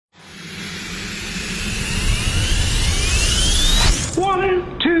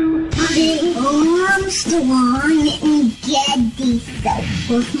Armstrong and Getty soap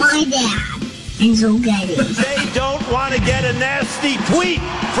with my dad, Enzo Getty. They don't want to get a nasty tweet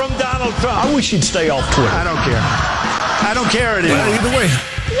from Donald Trump. I wish he'd stay off Twitter. I don't care. I don't care anymore. Well, either way.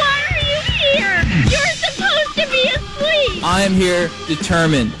 Why are you here? You're supposed to be asleep. I am here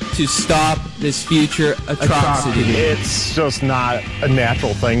determined to stop this future atrocity. It's just not a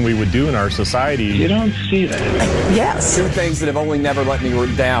natural thing we would do in our society. You don't see that. Yes. Two things that have only never let me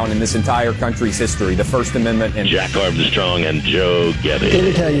down in this entire country's history, the First Amendment and Jack Armstrong and Joe Getty. Let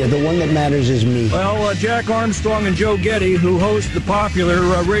me tell you, the one that matters is me. Well, Jack Armstrong and Joe Getty, who host the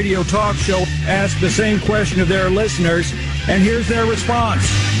popular radio talk show, asked the same question of their listeners, and here's their response.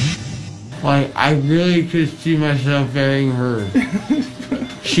 Like, I really could see myself getting her.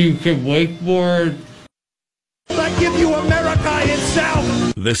 She could wakeboard. I give you America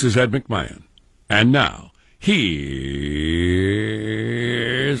itself. This is Ed McMahon. And now, here's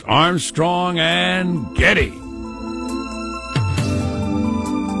Armstrong and Getty.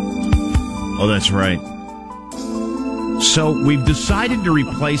 Oh, that's right. So we've decided to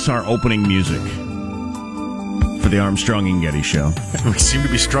replace our opening music for the Armstrong and Getty show. We seem to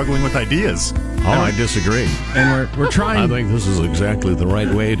be struggling with ideas. Oh, I disagree. And we're trying... I think this is exactly the right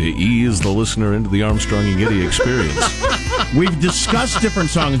way to ease the listener into the Armstrong and Getty experience. We've discussed different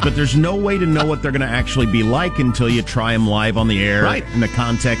songs, but there's no way to know what they're going to actually be like until you try them live on the air. Right. In the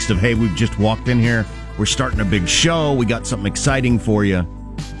context of, hey, we've just walked in here, we're starting a big show, we got something exciting for you.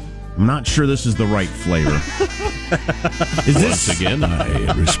 I'm not sure this is the right flavor. Once again,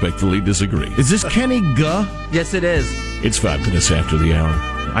 I respectfully disagree. Is this Kenny Guh? Yes, it is. It's 5 minutes after the hour.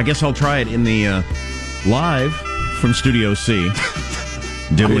 I guess I'll try it in the live from Studio C.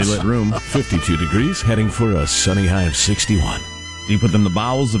 Dimly lit room. 52 degrees, heading for a sunny high of 61. Deep within the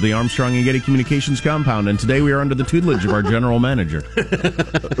bowels of the Armstrong and Getty Communications compound, and today we are under the tutelage of our general manager.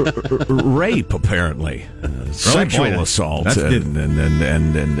 Rape, apparently. Sexual assault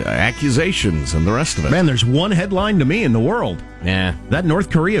and accusations and the rest of it. Man, there's one headline to me in the world. Yeah. That North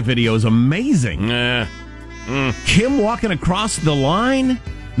Korea video is amazing. Kim walking across the line,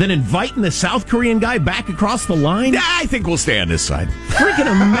 then inviting the South Korean guy back across the line. I think we'll stay on this side.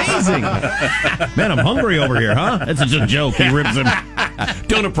 Freaking amazing. Man, I'm hungry over here, huh? That's just a joke. He rips him.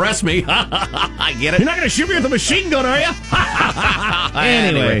 Don't oppress me. I get it. You're not going to shoot me with a machine gun, are you?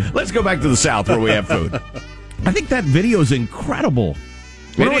 Anyway, let's go back to the South where we have food. I think that video is incredible.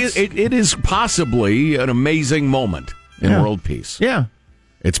 It is possibly an amazing moment in world peace. Yeah.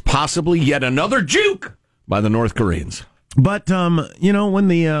 It's possibly yet another juke by the North Koreans. But when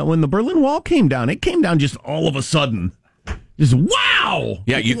the Berlin Wall came down, it came down just all of a sudden. Just wow!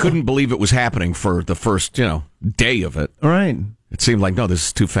 Yeah, you couldn't believe it was happening for the first, day of it. All right. It seemed like, no, this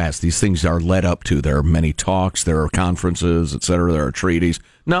is too fast. These things are led up to. There are many talks, there are conferences, et cetera, there are treaties.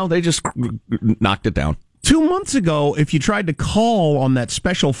 No, they just knocked it down. 2 months ago, if you tried to call on that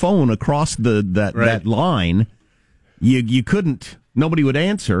special phone across that line, you couldn't. Nobody would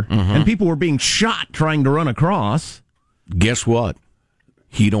answer, and people were being shot trying to run across. Guess what?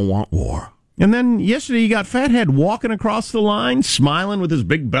 He don't want war. And then yesterday you got Fathead walking across the line, smiling with his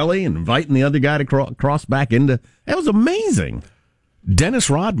big belly and inviting the other guy to cross back into... That was amazing. Dennis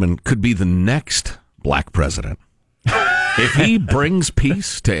Rodman could be the next black president. If he brings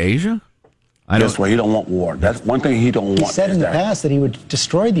peace to Asia... Guess what? He don't want war. That's one thing he don't want. He said in the past that he would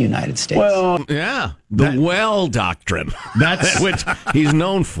destroy the United States. Well, yeah. The well doctrine. That's which he's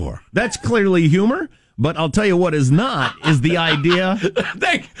known for. That's clearly humor. But I'll tell you what is not, is the idea...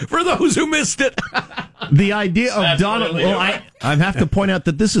 For those who missed it. The idea of Donald... Well, I have to point out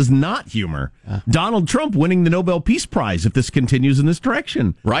that this is not humor. Donald Trump winning the Nobel Peace Prize if this continues in this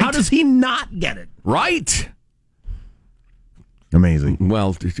direction. Right. How does he not get it? Right. Amazing.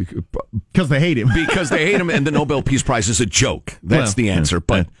 Well... Because they hate him. Because they hate him, and the Nobel Peace Prize is a joke. That's the answer,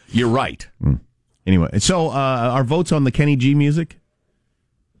 but you're right. Anyway, so our votes on the Kenny G music?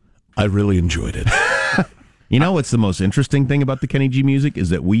 I really enjoyed it. You know what's the most interesting thing about the Kenny G music is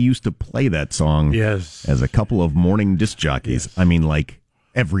that we used to play that song as a couple of morning disc jockeys. Yes. I mean, like,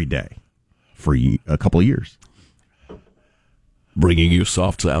 every day for a couple of years. Bringing you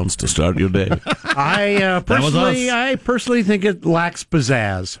soft sounds to start your day. I personally think it lacks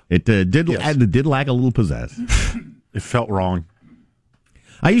pizzazz. It did lack a little pizzazz. It felt wrong.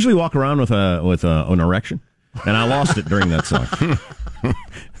 I usually walk around with an erection, and I lost it during that song.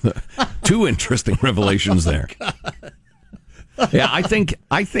 Two interesting revelations there. Yeah, I think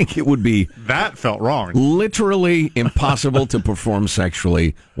it would be... That felt wrong. Literally impossible to perform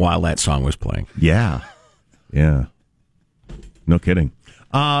sexually while that song was playing. Yeah. No kidding.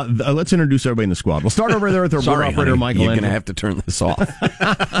 Let's introduce everybody in the squad. We'll start over there with our board operator, Michael. You're going to have to turn this off.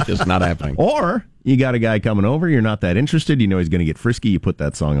 Just not happening. Or You got a guy coming over, you're not that interested, you know he's going to get frisky, you put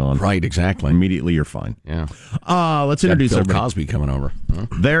that song on. Right, exactly. Immediately you're fine. Yeah. Let's introduce Bill everybody. Cosby coming over. Huh?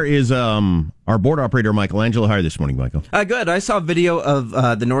 There is our board operator, Michelangelo. How are you this morning, Michael? Good. I saw a video of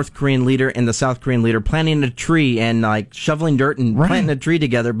the North Korean leader and the South Korean leader planting a tree and like shoveling dirt and planting a tree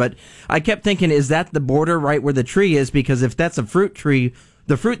together. But I kept thinking, is that the border right where the tree is? Because if that's a fruit tree,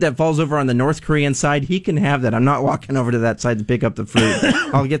 the fruit that falls over on the North Korean side, he can have that. I'm not walking over to that side to pick up the fruit.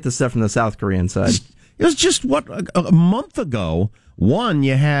 I'll get the stuff from the South Korean side. It was just, a month ago, one,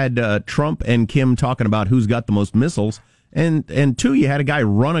 you had Trump and Kim talking about who's got the most missiles, and two, you had a guy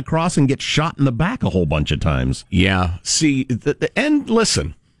run across and get shot in the back a whole bunch of times. Yeah. See, and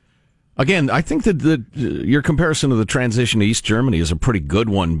listen, again, I think that your comparison of the transition to East Germany is a pretty good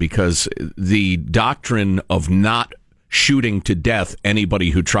one, because the doctrine of not shooting to death anybody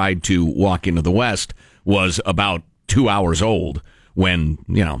who tried to walk into the West was about 2 hours old when,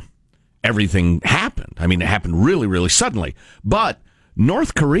 everything happened. I mean, it happened really, really suddenly. But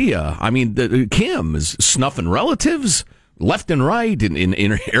North Korea, I mean, Kim is snuffing relatives left and right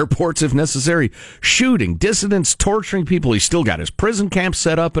in airports if necessary, shooting dissidents, torturing people. He's still got his prison camp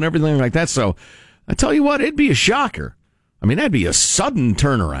set up and everything like that. So I tell you what, it'd be a shocker. I mean, that'd be a sudden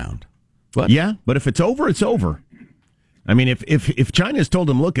turnaround. But if it's over, it's over. I mean, if China's told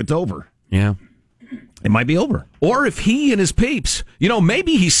him, look, it's over. Yeah. It might be over. Or if he and his peeps,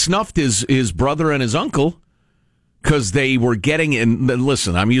 maybe he snuffed his brother and his uncle because they were getting in.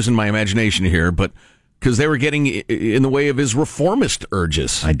 Listen, I'm using my imagination here, but because they were getting in the way of his reformist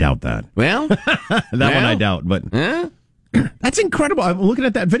urges. I doubt that. Well, that one I doubt, but that's incredible. I'm looking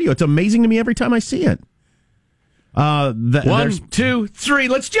at that video. It's amazing to me every time I see it. 1, 2, 3,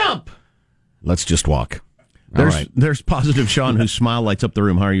 let's jump. Let's just walk. There's positive Sean, whose smile lights up the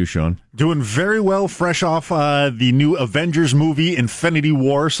room. How are you, Sean? Doing very well, fresh off the new Avengers movie, Infinity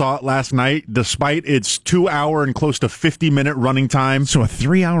War. Saw it last night, despite its 2-hour and close to 50-minute running time. So a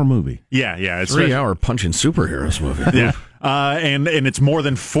 3-hour movie. Yeah. It's 3-hour punching superheroes movie. Yeah. And it's more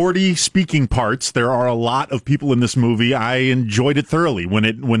than 40 speaking parts. There are a lot of people in this movie. I enjoyed it thoroughly. When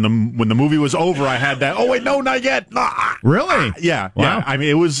the movie was over, I had that. Oh wait, no, not yet. Really? Yeah. Wow. Yeah. I mean,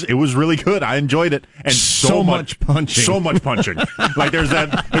 it was really good. I enjoyed it. And so much punching. So much punching. Like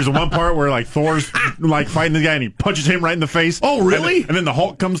there's one part where like Thor's like fighting the guy and he punches him right in the face. Oh really? And then the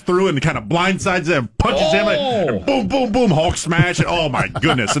Hulk comes through and kind of blindsides him, punches him, and boom, boom, boom, Hulk smash. And, oh my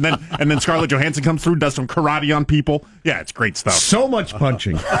goodness! And then Scarlett Johansson comes through, does some karate on people. Yeah, it's great stuff. So much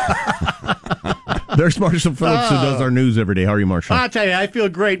punching. There's Marshall Phillips, who does our news every day. How are you, Marshall? I'll tell you, I feel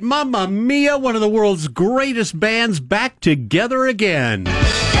great. Mamma Mia, one of the world's greatest bands, back together again.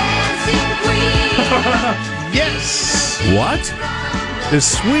 Yes. What? The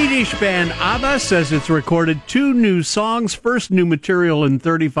Swedish band ABBA says it's recorded 2 new songs, first new material in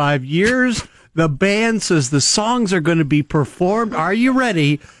 35 years. The band says the songs are going to be performed. Are you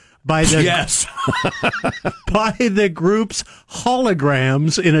ready? By the by the group's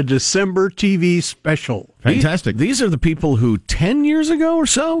holograms in a December TV special. Fantastic. These are the people who 10 years ago or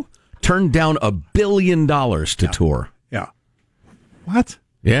so turned down $1 billion to tour. Yeah. What?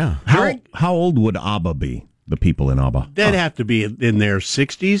 Yeah. How old would ABBA be? The people in ABBA. They'd have to be in their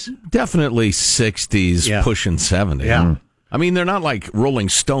 60s. Definitely 60s, pushing 70. Yeah. I mean, they're not like Rolling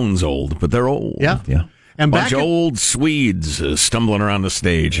Stones old, but they're old. Yeah. And bunch of old Swedes stumbling around the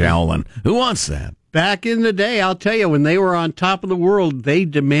stage howling. Who wants that? Back in the day, I'll tell you, when they were on top of the world, they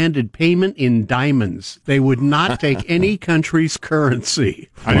demanded payment in diamonds. They would not take any country's currency.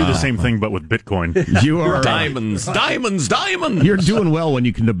 I do the same thing, but with Bitcoin. You are diamonds. You're doing well when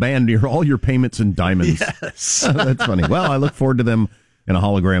you can demand all your payments in diamonds. Yes. That's funny. Well, I look forward to them in a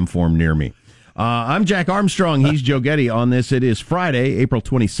hologram form near me. I'm Jack Armstrong. He's Joe Getty on this. It is Friday, April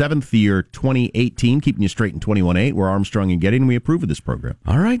 27th, the year 2018, keeping you straight in 21.8. We're Armstrong and Getty, and we approve of this program.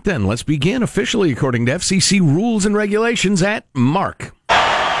 All right, then. Let's begin officially according to FCC rules and regulations at Mark.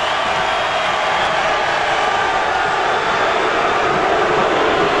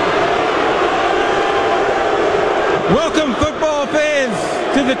 Welcome, football fans,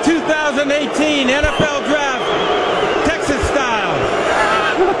 to the 2018 NFL Draft, Texas style.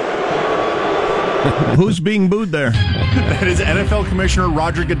 Who's being booed there? That is NFL Commissioner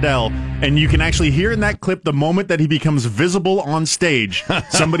Roger Goodell, and you can actually hear in that clip the moment that he becomes visible on stage.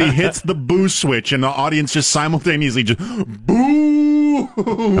 Somebody hits the boo switch, and the audience just simultaneously just boo.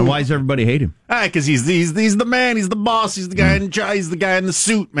 And why does everybody hate him? Because he's the man, he's the boss, he's the guy in charge, he's the guy in the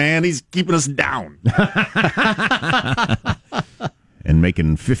suit, man. He's keeping us down. And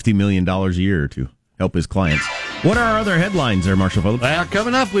making $50 million a year to help his clients. What are our other headlines there, Marshall Phillips? Well,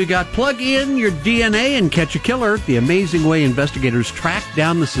 coming up, we got Plug In Your DNA and Catch a Killer, the amazing way investigators track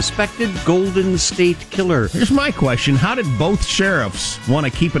down the suspected Golden State Killer. Here's my question. How did both sheriffs want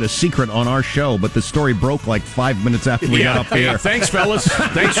to keep it a secret on our show, but the story broke like 5 minutes after we got up here? Thanks, fellas.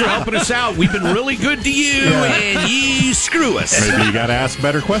 Thanks for helping us out. We've been really good to you, and you screw us. Maybe you got to ask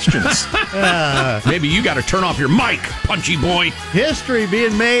better questions. Maybe you got to turn off your mic, punchy boy. History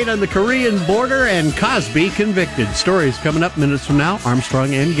being made on the Korean border and Cosby convicted. Stories coming up minutes from now.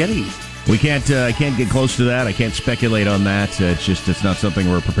 Armstrong and Getty. We can't get close to that. I can't speculate on that. It's not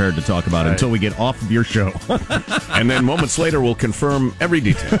something we're prepared to talk about until we get off of your show. And then moments later, we'll confirm every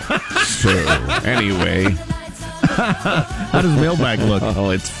detail. So, anyway. How does Mailbag look? Oh,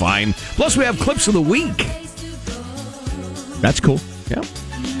 it's fine. Plus, we have clips of the week. That's cool. Yep.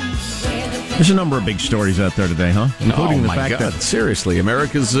 There's a number of big stories out there today, huh? Including the fact that seriously,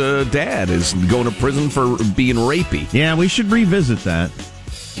 America's dad is going to prison for being rapey. Yeah, we should revisit that.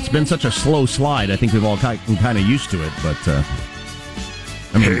 It's been such a slow slide. I think we've all kind of used to it, but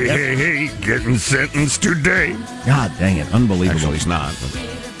hey, getting sentenced today. God dang it, unbelievable. Actually, he's not.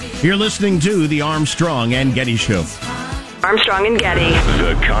 But... You're listening to the Armstrong and Getty Show. Armstrong and Getty,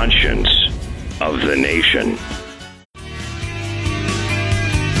 The conscience of the nation.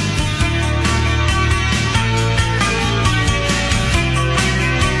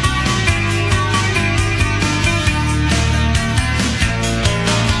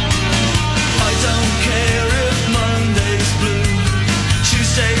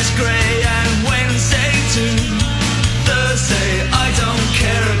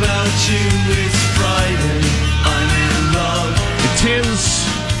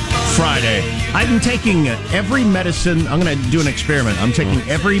 Friday. I'm taking every medicine. I'm going to do an experiment. I'm taking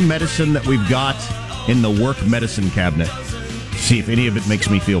every medicine that we've got in the work medicine cabinet. See if any of it makes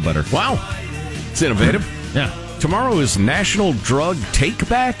me feel better. Wow. It's innovative. Yeah. Tomorrow is National Drug Take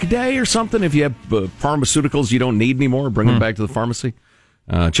Back Day or something. If you have pharmaceuticals you don't need anymore, bring them back to the pharmacy.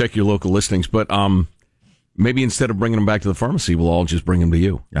 Check your local listings. But maybe instead of bringing them back to the pharmacy, we'll all just bring them to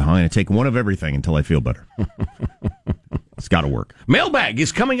you. I'm going to take one of everything until I feel better. It's got to work. Mailbag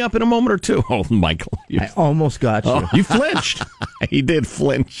is coming up in a moment or two. Oh, Michael. I almost got you. You flinched. He did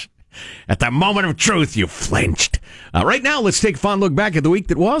flinch. At the moment of truth, you flinched. Right now, let's take a fond look back at the week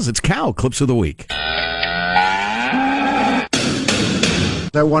that was. It's Cal, Clips of the Week. I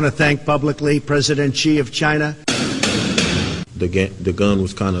want to thank publicly President Xi of China. The gun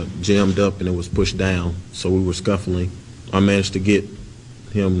was kind of jammed up and it was pushed down, so we were scuffling. I managed to get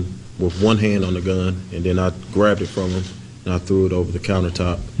him with one hand on the gun, and then I grabbed it from him, and I threw it over the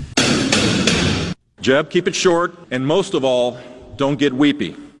countertop. Jeb, keep it short, and most of all, don't get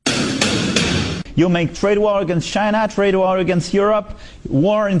weepy. You make trade war against China, trade war against Europe,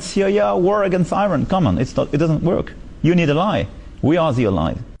 war in Syria, war against Iran. Come on, it doesn't work. You need a lie. We are the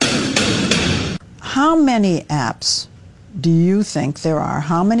ally. How many apps do you think there are?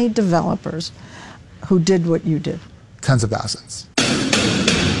 How many developers who did what you did? Tens of thousands.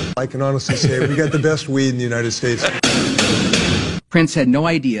 I can honestly say we got the best weed in the United States. Prince had no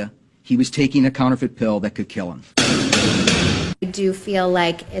idea he was taking a counterfeit pill that could kill him. I do feel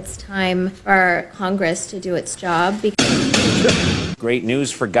like it's time for Congress to do its job. Great news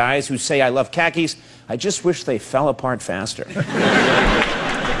for guys who say I love khakis. I just wish they fell apart faster.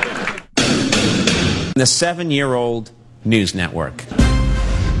 The 7-year-old News Network.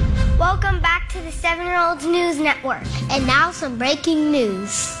 Welcome back to the 7-Year-Old News Network. And now some breaking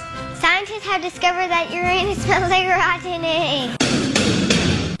news. Scientists have discovered that Uranus smells like rotten egg.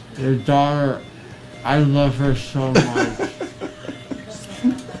 Your daughter, I love her so much.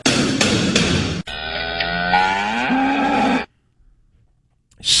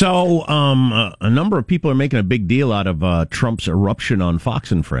 So, a number of people are making a big deal out of Trump's eruption on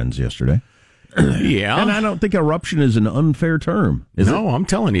Fox and Friends yesterday. Yeah. And I don't think eruption is an unfair term, is it? No, I'm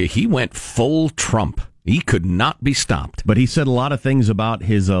telling you, he went full Trump. He could not be stopped. But he said a lot of things about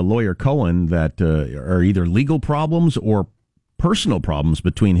his lawyer Cohen that are either legal problems or personal problems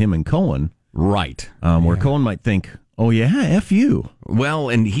between him and Cohen. Right. Where Cohen might think, oh, yeah, F you. Well,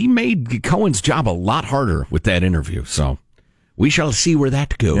 and he made Cohen's job a lot harder with that interview, so we shall see where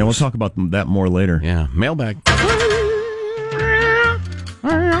that goes. Yeah, we'll talk about that more later. Yeah, mailbag.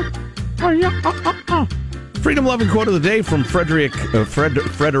 Freedom-loving quote of the day from Frederick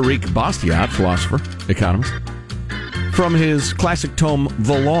Bastiat, philosopher, economist, from his classic tome,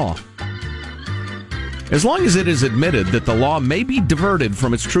 The Law. As long as it is admitted that the law may be diverted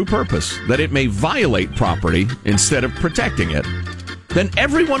from its true purpose, that it may violate property instead of protecting it, then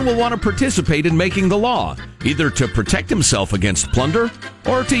everyone will want to participate in making the law, either to protect himself against plunder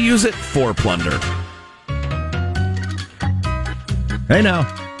or to use it for plunder. Hey, now.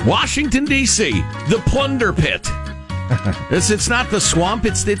 Washington, D.C., the Plunderpit. It's not the swamp,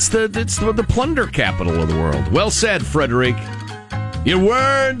 it's the plunder capital of the world. Well said, Frederic. Your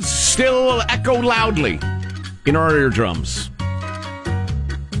words still echo loudly in our eardrums.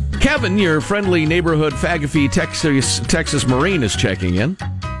 Kevin, your friendly neighborhood Fagafee, Texas Marine, is checking in.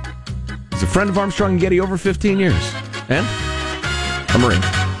 He's a friend of Armstrong and Getty over 15 years. And a Marine.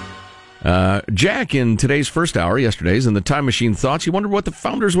 Jack, in today's first hour, yesterday's, in the Time Machine Thoughts, you wondered what the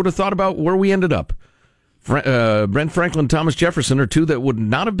founders would have thought about where we ended up. Brent Franklin and Thomas Jefferson are two that would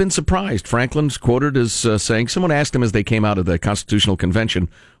not have been surprised. Franklin's quoted as saying, someone asked him as they came out of the Constitutional Convention,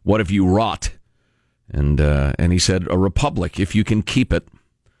 what have you wrought? And he said, a republic, if you can keep it.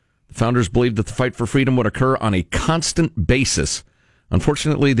 The founders believed that the fight for freedom would occur on a constant basis.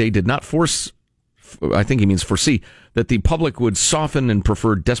 Unfortunately, they did not foresee, that the public would soften and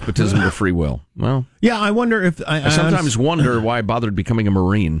prefer despotism to free will. Well, yeah, I wonder if... I sometimes wonder why I bothered becoming a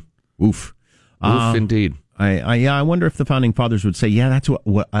Marine. Oof. Oof, indeed. I wonder if the founding fathers would say, "Yeah,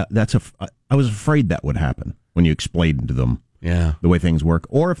 that's I was afraid that would happen when you explained to them, the way things work,"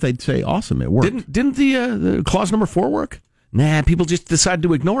 or if they'd say, "Awesome, it worked." Didn't the clause number 4 work? Nah, people just decided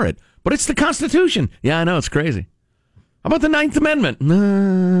to ignore it. But it's the Constitution. Yeah, I know, it's crazy. How about the 9th Amendment?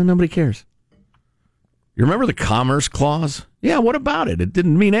 Nobody cares. You remember the Commerce Clause? Yeah, what about it? It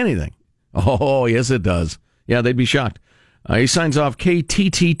didn't mean anything. Oh, yes, it does. Yeah, they'd be shocked. He signs off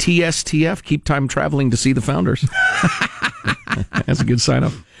KTTTSTF, keep time traveling to see the founders. That's a good sign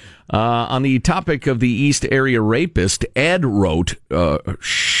off. On the topic of the East Area rapist, Ed wrote,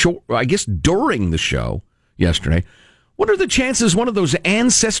 I guess during the show yesterday, what are the chances one of those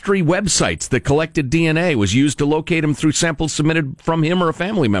ancestry websites that collected DNA was used to locate him through samples submitted from him or a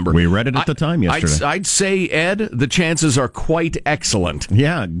family member? We read it at the time yesterday. I'd say, Ed, the chances are quite excellent.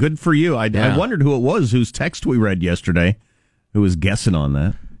 Yeah, good for you. I wondered who it was whose text we read yesterday who was guessing on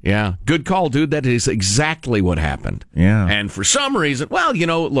that. Yeah, good call, dude. That is exactly what happened. Yeah. And for some reason, well,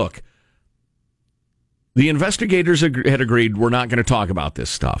 look, the investigators had agreed we're not going to talk about this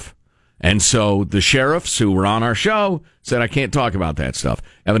stuff. And so the sheriffs who were on our show said, I can't talk about that stuff.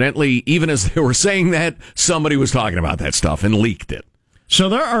 Evidently, even as they were saying that, somebody was talking about that stuff and leaked it. So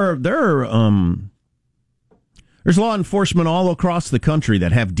there's law enforcement all across the country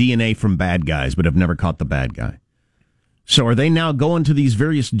that have DNA from bad guys but have never caught the bad guy. So are they now going to these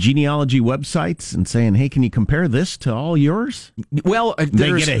various genealogy websites and saying, hey, can you compare this to all yours? Well,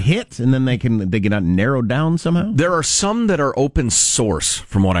 they get a hit and then they get narrowed down somehow? There are some that are open source,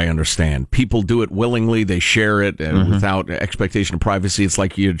 from what I understand. People do it willingly. They share it without expectation of privacy. It's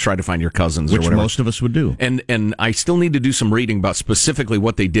like you try to find your cousins or whatever. Which most of us would do. And I still need to do some reading about specifically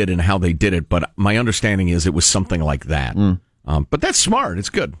what they did and how they did it, but my understanding is it was something like that. But that's smart. It's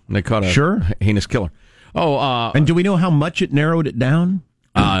good. They caught a heinous killer. And do we know how much it narrowed it down?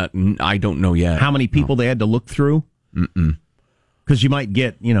 I don't know yet. How many people they had to look through? Because you might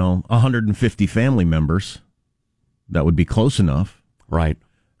get, 150 family members. That would be close enough. Right.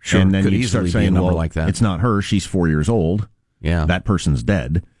 Sure. And then could you start saying, well, like that. It's not her. She's 4 years old. Yeah. That person's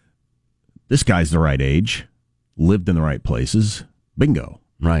dead. This guy's the right age. Lived in the right places. Bingo.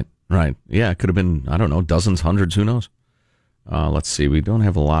 Right. Yeah, it could have been, I don't know, dozens, hundreds, who knows? Let's see. We don't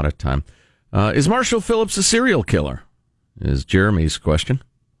have a lot of time. Is Marshall Phillips a serial killer? Is Jeremy's question.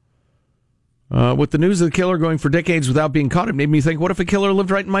 With the news of the killer going for decades without being caught, it made me think, what if a killer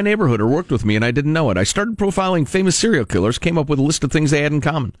lived right in my neighborhood or worked with me and I didn't know it? I started profiling famous serial killers, came up with a list of things they had in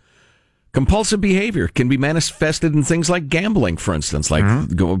common. Compulsive behavior can be manifested in things like gambling, for instance, like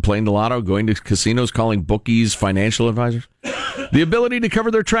playing the lotto, going to casinos, calling bookies, financial advisors. The ability to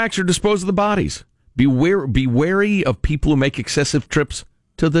cover their tracks or dispose of the bodies. Be wary of people who make excessive trips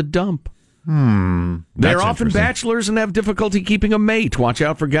to the dump. They're often bachelors and have difficulty keeping a mate. Watch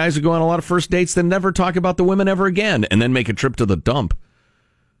out for guys who go on a lot of first dates that never talk about the women ever again and then make a trip to the dump.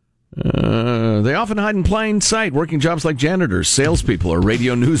 They often hide in plain sight, working jobs like janitors, salespeople, or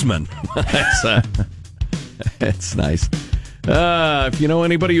radio newsmen. That's nice. If you know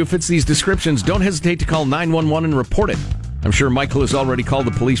anybody who fits these descriptions, don't hesitate to call 911 and report it. I'm sure Michael has already called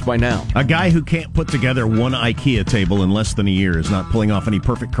the police by now. A guy who can't put together one IKEA table in less than a year is not pulling off any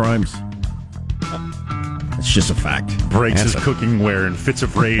perfect crimes. It's just a fact. Breaks his cooking ware in fits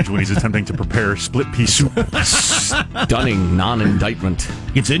of rage when he's attempting to prepare split pea soup. Stunning non-indictment.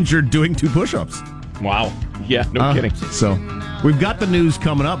 Gets injured doing 2 push-ups. Wow. Yeah, no kidding. So, we've got the news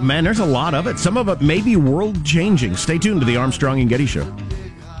coming up. Man, there's a lot of it. Some of it may be world-changing. Stay tuned to the Armstrong and Getty Show.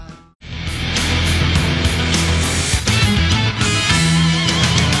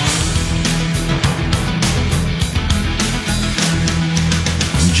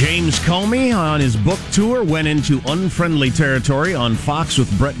 James Comey on his book tour went into unfriendly territory on Fox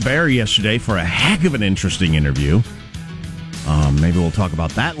with Brett Baer yesterday for a heck of an interesting interview. Maybe we'll talk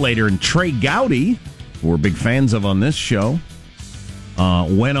about that later. And Trey Gowdy, who we're big fans of on this show,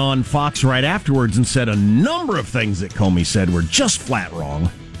 went on Fox right afterwards and said a number of things that Comey said were just flat wrong.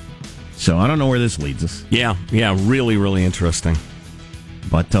 So I don't know where this leads us. Yeah, really, really interesting.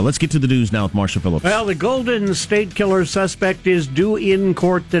 But let's get to the news now with Marsha Phillips. Well, the Golden State Killer suspect is due in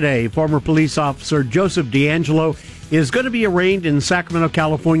court today. Former police officer Joseph D'Angelo is going to be arraigned in Sacramento,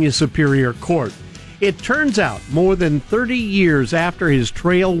 California Superior Court. It turns out, more than 30 years after his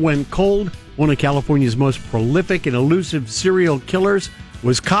trail went cold, one of California's most prolific and elusive serial killers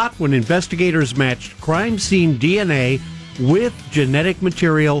was caught when investigators matched crime scene DNA with genetic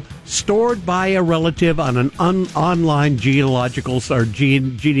material stored by a relative on an online genealogical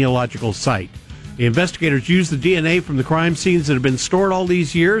site. The investigators used the DNA from the crime scenes that have been stored all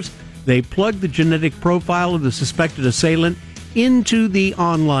these years. They plugged the genetic profile of the suspected assailant into the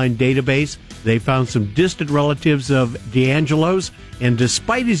online database. They found some distant relatives of D'Angelo's, and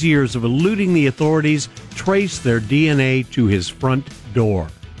despite his years of eluding the authorities, traced their DNA to his front door.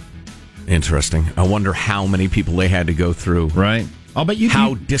 Interesting. I wonder how many people they had to go through. Right. I'll bet you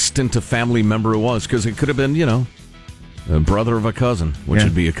how distant a family member it was, because it could have been, a brother of a cousin, which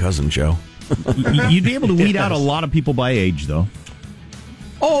would be a cousin, Joe. You'd be able to weed out a lot of people by age, though.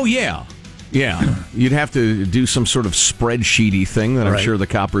 Oh, yeah. Yeah. You'd have to do some sort of spreadsheety thing that I'm sure the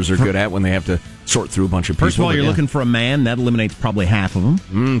coppers are good at when they have to sort through a bunch of people. First of all, you're looking for a man. That eliminates probably half of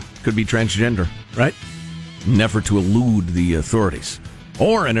them. Could be transgender. Right. In an effort to elude the authorities.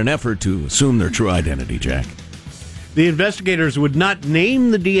 Or in an effort to assume their true identity, Jack. The investigators would not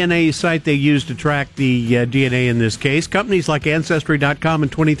name the DNA site they used to track the DNA in this case. Companies like Ancestry.com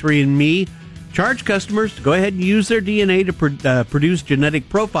and 23andMe charge customers to go ahead and use their DNA to produce genetic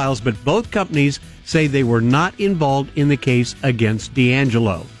profiles, but both companies say they were not involved in the case against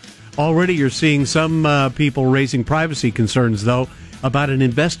D'Angelo. Already you're seeing some people raising privacy concerns, though, about an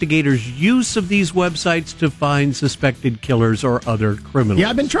investigator's use of these websites to find suspected killers or other criminals. Yeah,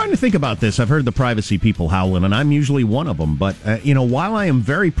 I've been trying to think about this. I've heard the privacy people howling, and I'm usually one of them. But, while I am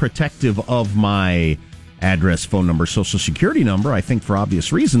very protective of my address, phone number, social security number, I think for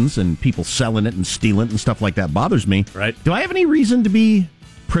obvious reasons, and people selling it and stealing it and stuff like that bothers me. Right. Do I have any reason to be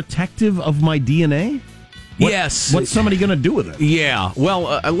protective of my DNA? Yes. What's somebody going to do with it? Yeah.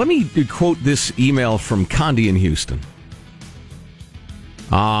 Well, let me quote this email from Condi in Houston.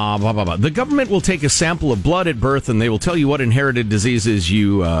 The government will take a sample of blood at birth, and they will tell you what inherited diseases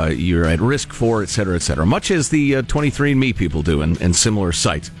you're at risk for, et cetera, much as the 23andMe people do and similar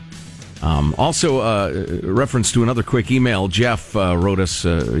sites. Also, reference to another quick email, Jeff wrote us,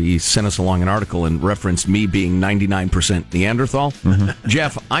 he sent us along an article and referenced me being 99% Neanderthal. Mm-hmm.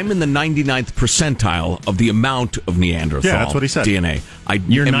 Jeff, I'm in the 99th percentile of the amount of Neanderthal that's what he said. DNA.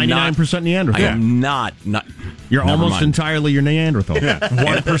 You're 99% Neanderthal. I am not. You're almost entirely your Neanderthal. Yeah,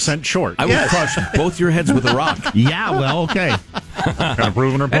 1% short. I will crush both your heads with a rock. Yeah, well, okay. Kind of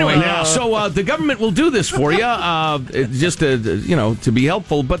proving her point. Anyway, so the government will do this for you, just to be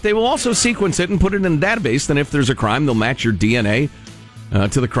helpful, but they will also sequence it and put it in a database. Then if there's a crime, they'll match your DNA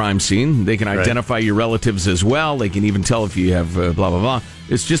to the crime scene. They can identify your relatives as well. They can even tell if you have blah, blah, blah.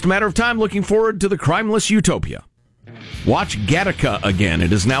 It's just a matter of time. Looking forward to the crimeless utopia. Watch Gattaca again.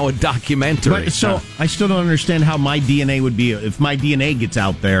 It is now a documentary. But, so I still don't understand how my DNA would be, if my DNA gets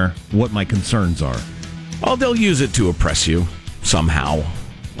out there, what my concerns are. Oh, they'll use it to oppress you somehow.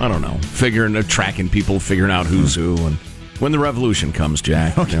 I don't know. Tracking people, figuring out who's who. And when the revolution comes,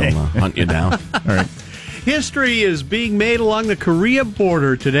 Jack, they'll hunt you down. All right. History is being made along the Korea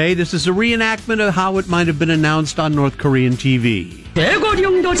border today. This is a reenactment of how it might have been announced on North Korean TV.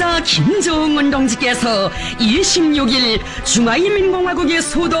 대거령도자 김정은 동지께서 26일 중화인민공화국의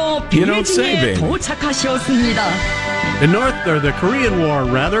소도 베이징에 도착하셨습니다. The Korean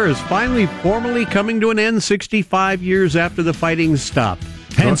War, is finally formally coming to an end 65 years after the fighting stopped.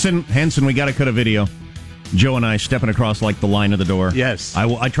 Hanson, we got to cut a video. Joe and I stepping across like the line of the door. Yes.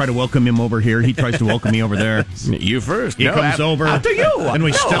 I try to welcome him over here. He tries to welcome me over there. You first. He comes over. After you. And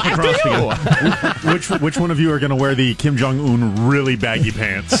we step across together. Which one of you are going to wear the Kim Jong-un really baggy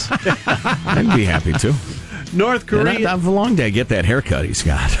pants? I'd be happy to. North Korea. How long did I get that haircut he's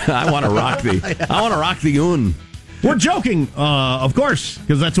got? I want to rock the un. We're joking, of course,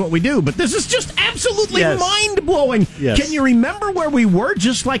 because that's what we do. But this is just absolutely mind-blowing. Yes. Can you remember where we were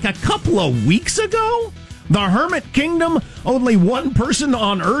just like a couple of weeks ago? The Hermit Kingdom, only one person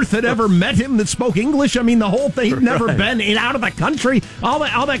on Earth had ever met him that spoke English. I mean, the whole thing, he'd never been out of the country, all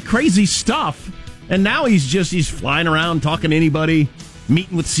that crazy stuff. And now he's flying around talking to anybody.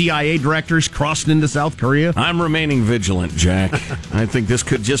 meeting with CIA directors, crossing into South Korea. I'm remaining vigilant, Jack. I think this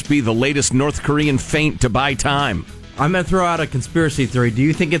could just be the latest North Korean feint to buy time. I'm going to throw out a conspiracy theory. Do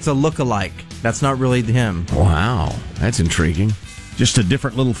you think it's a look-alike? That's not really him. Wow, that's intriguing. Just a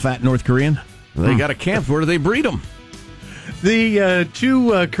different little fat North Korean? They got a camp. Where do they breed them? The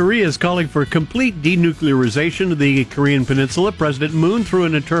two Koreas calling for complete denuclearization of the Korean Peninsula. President Moon, through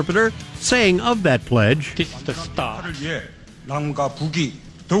an interpreter, saying of that pledge, "This is the start. Going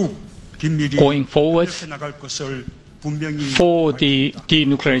forward for the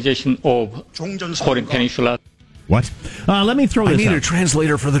denuclearization of Korean Peninsula." What? Let me throw this out. I need a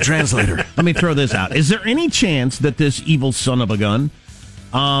translator for the translator. Let me throw this out. Is there any chance that this evil son of a gun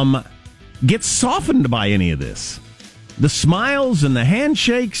gets softened by any of this? The smiles and the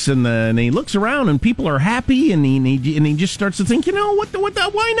handshakes and he looks around and people are happy and he just starts to think,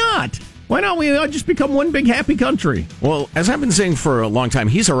 why not? Why not we just become one big happy country? Well, as I've been saying for a long time,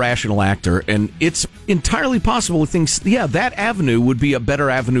 he's a rational actor, and it's entirely possible he thinks, that avenue would be a better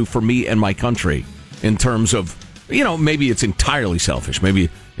avenue for me and my country in terms of, maybe it's entirely selfish. Maybe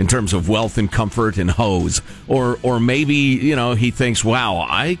in terms of wealth and comfort and hoes. Or maybe, he thinks, wow,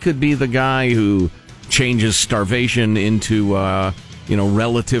 I could be the guy who changes starvation into,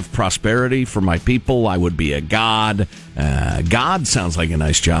 relative prosperity for my people. I would be a god. God sounds like a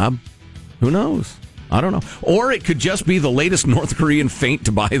nice job. Who knows? I don't know. Or it could just be the latest North Korean feint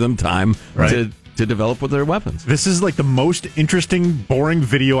to buy them time to develop with their weapons. This is like the most interesting, boring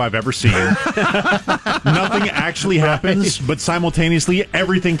video I've ever seen. Nothing actually happens, but simultaneously,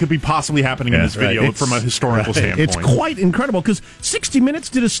 everything could be possibly happening in this video from a historical standpoint. It's quite incredible, because 60 Minutes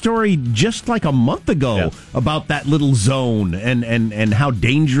did a story just like a month ago about that little zone and how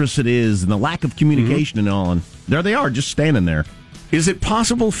dangerous it is and the lack of communication and all. And there they are, just standing there. Is it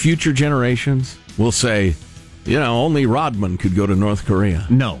possible future generations will say, only Rodman could go to North Korea?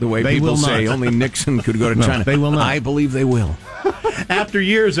 No, the way they people will say not. only Nixon could go to China. They will not. I believe they will. After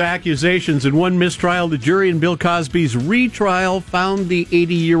years of accusations and one mistrial, the jury in Bill Cosby's retrial found the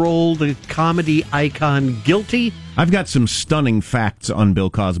 80-year-old comedy icon guilty. I've got some stunning facts on Bill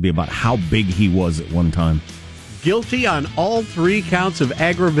Cosby about how big he was at one time. Guilty on all 3 counts of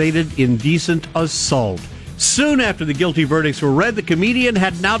aggravated indecent assault. Soon after the guilty verdicts were read, the comedian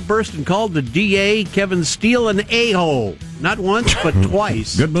had an outburst and called the DA, Kevin Steele, an a-hole. Not once, but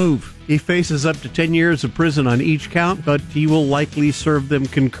twice. Good move. He faces up to 10 years of prison on each count, but he will likely serve them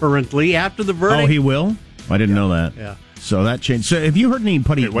concurrently after the verdict. Oh, he will? I didn't know that. Yeah. So that changed. So have you heard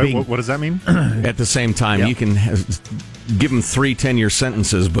anybody what does that mean? At the same time, you can give them 3 10-year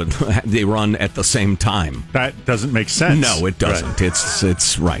sentences, but they run at the same time. That doesn't make sense. No, it doesn't. Right.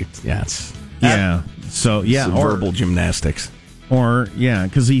 It's right. Yeah, it's... Yeah. So yeah, some verbal gymnastics,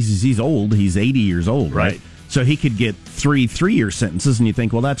 because he's old. He's 80 years old, right? So he could get 3 3-year sentences, and you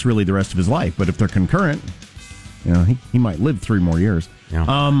think, well, that's really the rest of his life. But if they're concurrent, he might live 3 more years. Yeah.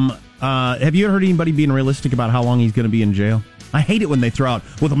 Have you heard anybody being realistic about how long he's going to be in jail? I hate it when they throw out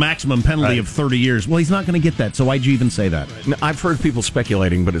with a maximum penalty of 30 years. Well, he's not going to get that. So why'd you even say that? No, I've heard people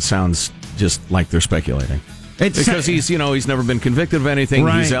speculating, but it sounds just like they're speculating. Because he's never been convicted of anything.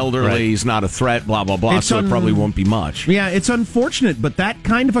 Right. He's elderly. He's not a threat. Blah blah blah. So it probably won't be much. Yeah, it's unfortunate, but that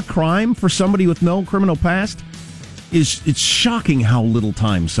kind of a crime for somebody with no criminal past it's shocking how little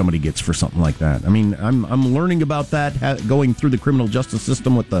time somebody gets for something like that. I mean, I'm learning about that going through the criminal justice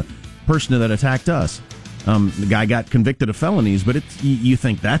system with the person that attacked us. The guy got convicted of felonies, but you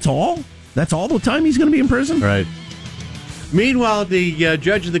think that's all? That's all the time he's going to be in prison? Right. Meanwhile, the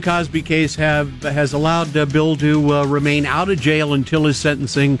judge of the Cosby case has allowed Bill to remain out of jail until his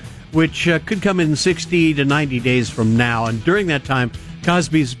sentencing, which could come in 60 to 90 days from now. And during that time,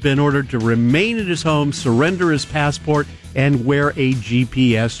 Cosby's been ordered to remain at his home, surrender his passport, and wear a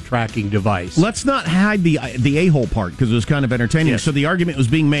GPS tracking device. Let's not hide the a-hole part, because it was kind of entertaining. Yes. So the argument was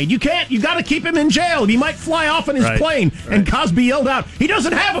being made, you got to keep him in jail. He might fly off in his plane. Right. And Cosby yelled out, he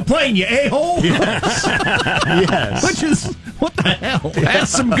doesn't have a plane, you a-hole. Yes. Yes. Which is, what the hell?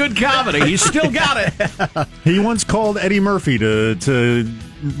 That's some good comedy. He's still got it. He once called Eddie Murphy to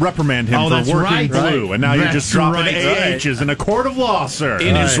reprimand him for working blue, and now you're just dropping AHs in a court of law, sir.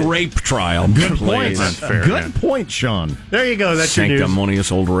 In his rape trial. Good point. Good point, Sean. There you go. That's your news.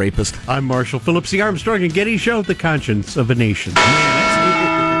 Sanctimonious old rapist. I'm Marshall Phillips, the Armstrong and Getty Show, the conscience of a nation. What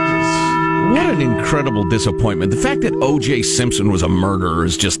an incredible disappointment. The fact that O.J. Simpson was a murderer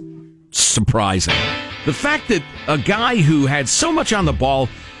is just surprising. The fact that a guy who had so much on the ball,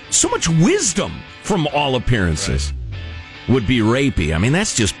 so much wisdom from all appearances, would be rapey. I mean,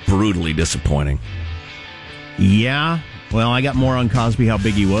 that's just brutally disappointing. Yeah. Well, I got more on Cosby, how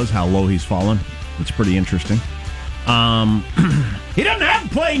big he was, how low he's fallen. It's pretty interesting. He doesn't have a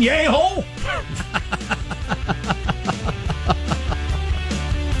plane, yay-hole!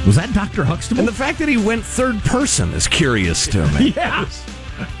 Was that Dr. Huxtable? And the fact that he went third person is curious to me. Yes.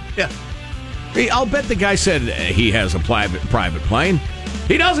 Yeah. I'll bet the guy said he has a private plane.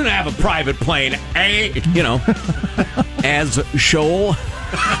 He doesn't have a private plane, as Shoal.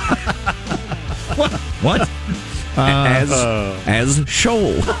 What? As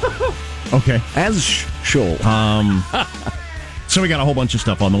Shoal. Okay. As Shoal. So we got a whole bunch of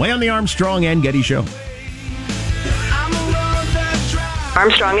stuff on the way on the Armstrong and Getty Show.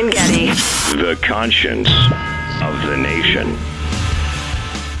 Armstrong and Getty. The conscience of the nation.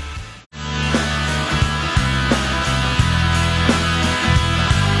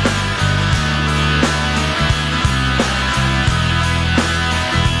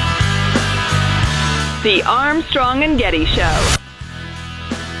 The Armstrong and Getty Show.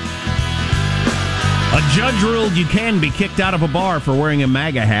 A judge ruled you can be kicked out of a bar for wearing a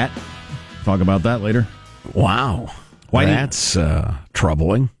MAGA hat. Talk about that later. Wow. That's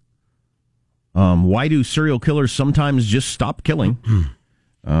troubling. Why do serial killers sometimes just stop killing?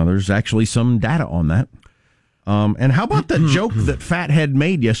 There's actually some data on that. And how about the joke that Fathead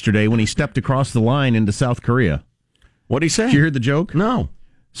made yesterday when he stepped across the line into South Korea? What'd he say? Did you hear the joke? No.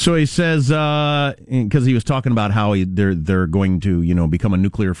 So he says, because he was talking about how they're going to, become a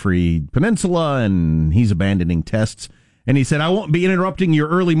nuclear-free peninsula, and he's abandoning tests. And he said, I won't be interrupting your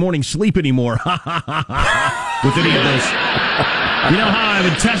early morning sleep anymore. With any of those. You know how I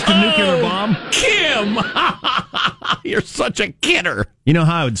would test a nuclear bomb? Kim! You're such a kidder. You know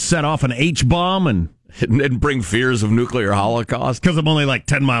how I would set off an H-bomb and bring fears of nuclear holocaust? Because I'm only like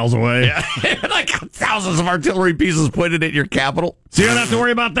 10 miles away. Yeah. Like thousands of artillery pieces pointed at your capital. So you don't have to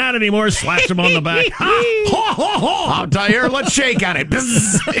worry about that anymore. Slash him on the back. I'm tired. Let's shake on it.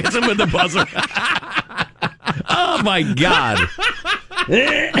 Hits him with the buzzer. Oh, my God.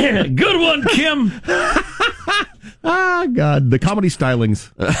 Good one, Kim. Ah, God. The comedy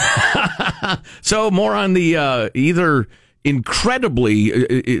stylings. So more on the either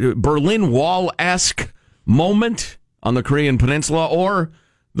incredibly Berlin Wall-esque moment on the Korean Peninsula or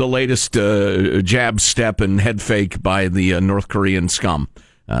the latest jab step and head fake by the North Korean scum.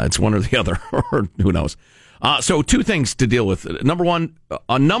 It's one or the other, or who knows. So two things to deal with. Number one,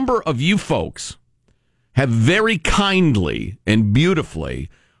 a number of you folks have very kindly and beautifully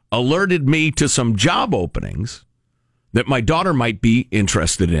alerted me to some job openings that my daughter might be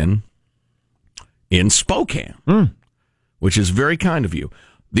interested in Spokane, which is very kind of you.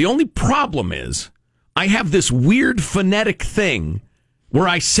 The only problem is I have this weird phonetic thing where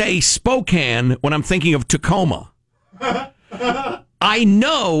I say Spokane when I'm thinking of Tacoma. I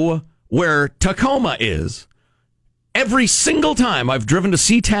know where Tacoma is. Every single time I've driven to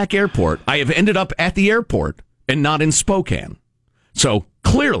SeaTac Airport, I have ended up at the airport and not in Spokane. So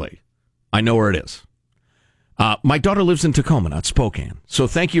clearly, I know where it is. My daughter lives in Tacoma, not Spokane. So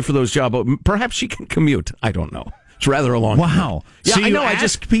thank you for those job. Perhaps she can commute. I don't know. It's rather a long Wow. Yeah, so I know. I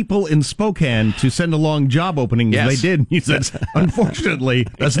just people in Spokane to send along job openings. Yes. They did. You said, unfortunately,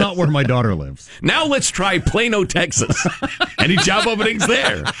 that's not where my daughter lives. Now let's try Plano, Texas. Any job openings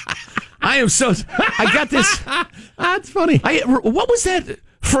there? I am so. I got this. That's funny. What was that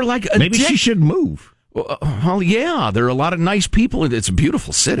for? Like a maybe she should move. Well, yeah, there are a lot of nice people. It's a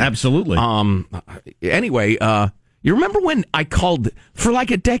beautiful city. Absolutely. Anyway, you remember when I called for like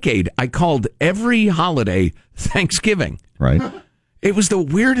a decade? I called every holiday Thanksgiving. Right. It was the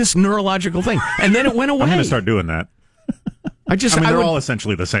weirdest neurological thing, and then it went away. I'm going to start doing that. They're all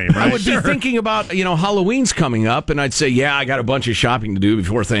essentially the same, right? I would be thinking about, Halloween's coming up, and I'd say, yeah, I got a bunch of shopping to do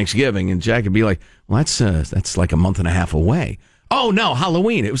before Thanksgiving, and Jack would be like, well, that's like a month and a half away. Oh, no,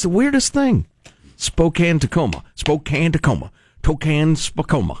 Halloween. It was the weirdest thing. Spokane, Tacoma. Spokane, Tacoma. Tokane,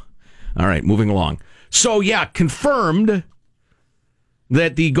 Spokoma. All right, moving along. So, yeah, confirmed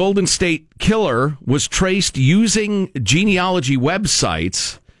that the Golden State Killer was traced using genealogy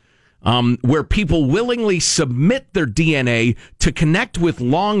websites where people willingly submit their DNA to connect with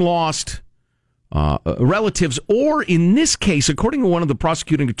long-lost relatives, or in this case, according to one of the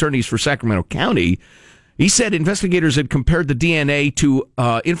prosecuting attorneys for Sacramento County, he said investigators had compared the DNA to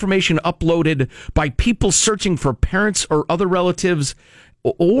information uploaded by people searching for parents or other relatives,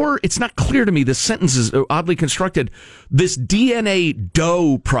 or it's not clear to me, this sentence is oddly constructed, this DNA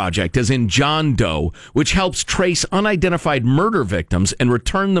Doe project, as in John Doe, which helps trace unidentified murder victims and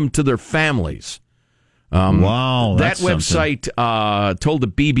return them to their families. Wow. That website told the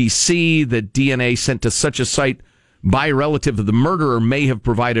BBC that DNA sent to such a site by a relative of the murderer may have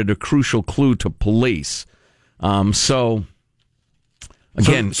provided a crucial clue to police. So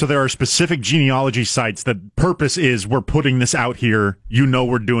Again, so there are specific genealogy sites that purpose is we're putting this out here. You know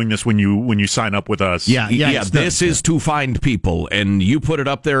we're doing this when you sign up with us. Yeah. This is to find people, and you put it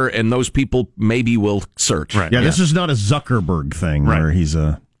up there, and those people maybe will search. Right. Yeah, this is not a Zuckerberg thing where he's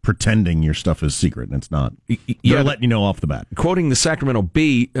pretending your stuff is secret, and it's not. They're letting you know off the bat. Quoting the Sacramento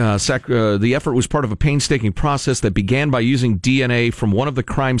Bee, the effort was part of a painstaking process that began by using DNA from one of the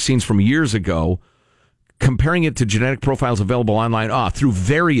crime scenes from years ago, comparing it to genetic profiles available online through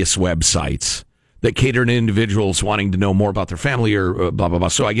various websites that cater to individuals wanting to know more about their family or blah, blah, blah.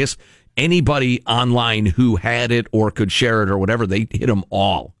 So I guess anybody online who had it or could share it or whatever, they hit them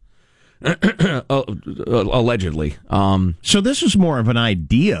all. Allegedly. So this is more of an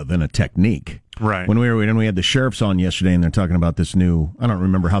idea than a technique. Right. When we had the sheriffs on yesterday and they're talking about this new, I don't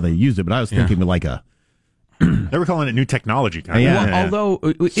remember how they used it, but I was thinking like a... They were calling it new technology. Kind of. Well, although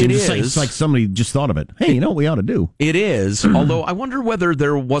it's like somebody just thought of it. Hey, you know what we ought to do? It is. Although I wonder whether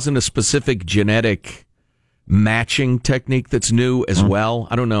there wasn't a specific genetic matching technique that's new as well.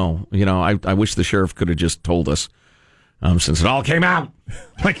 I don't know. I wish the sheriff could have just told us since it all came out.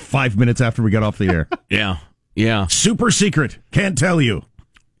 Like 5 minutes after we got off the air. Yeah. Super secret. Can't tell you.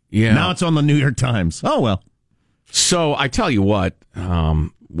 Yeah. Now it's on the New York Times. Oh, well. So I tell you what,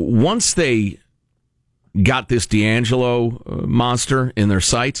 once they got this D'Angelo monster in their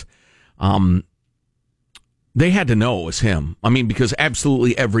sights, they had to know it was him. I mean, because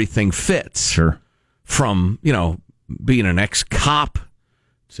absolutely everything fits. Sure. From, being an ex-cop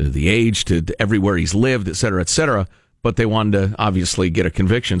to the age to everywhere he's lived, et cetera, et cetera. But they wanted to obviously get a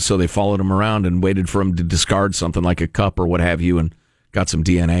conviction, so they followed him around and waited for him to discard something like a cup or what have you and got some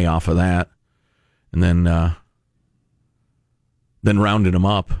DNA off of that. And then rounded him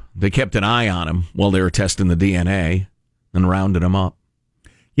up. They kept an eye on him while they were testing the DNA and rounded him up.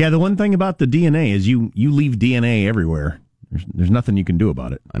 Yeah, the one thing about the DNA is you leave DNA everywhere. There's nothing you can do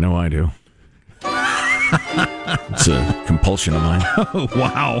about it. I know I do. It's a compulsion of mine. Oh,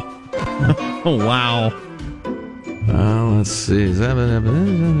 wow. Oh, wow. Let's see. Okay.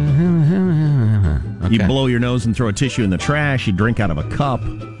 You blow your nose and throw a tissue in the trash. You drink out of a cup.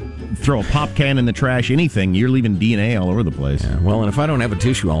 Throw a pop can in the trash, anything, you're leaving DNA all over the place. Yeah, well, and if I don't have a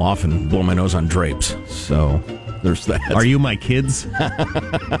tissue, I'll often blow my nose on drapes. So there's that. Are you my kids?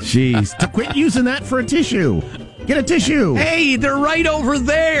 Jeez. Quit using that for a tissue. Get a tissue. Hey, they're right over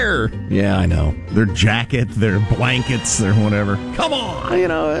there. Yeah, I know. Their jacket, their blankets, their whatever. Come on.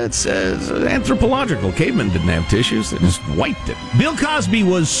 It's anthropological. Cavemen didn't have tissues. They just wiped it. Bill Cosby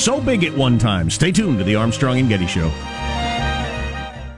was so big at one time. Stay tuned to the Armstrong and Getty Show.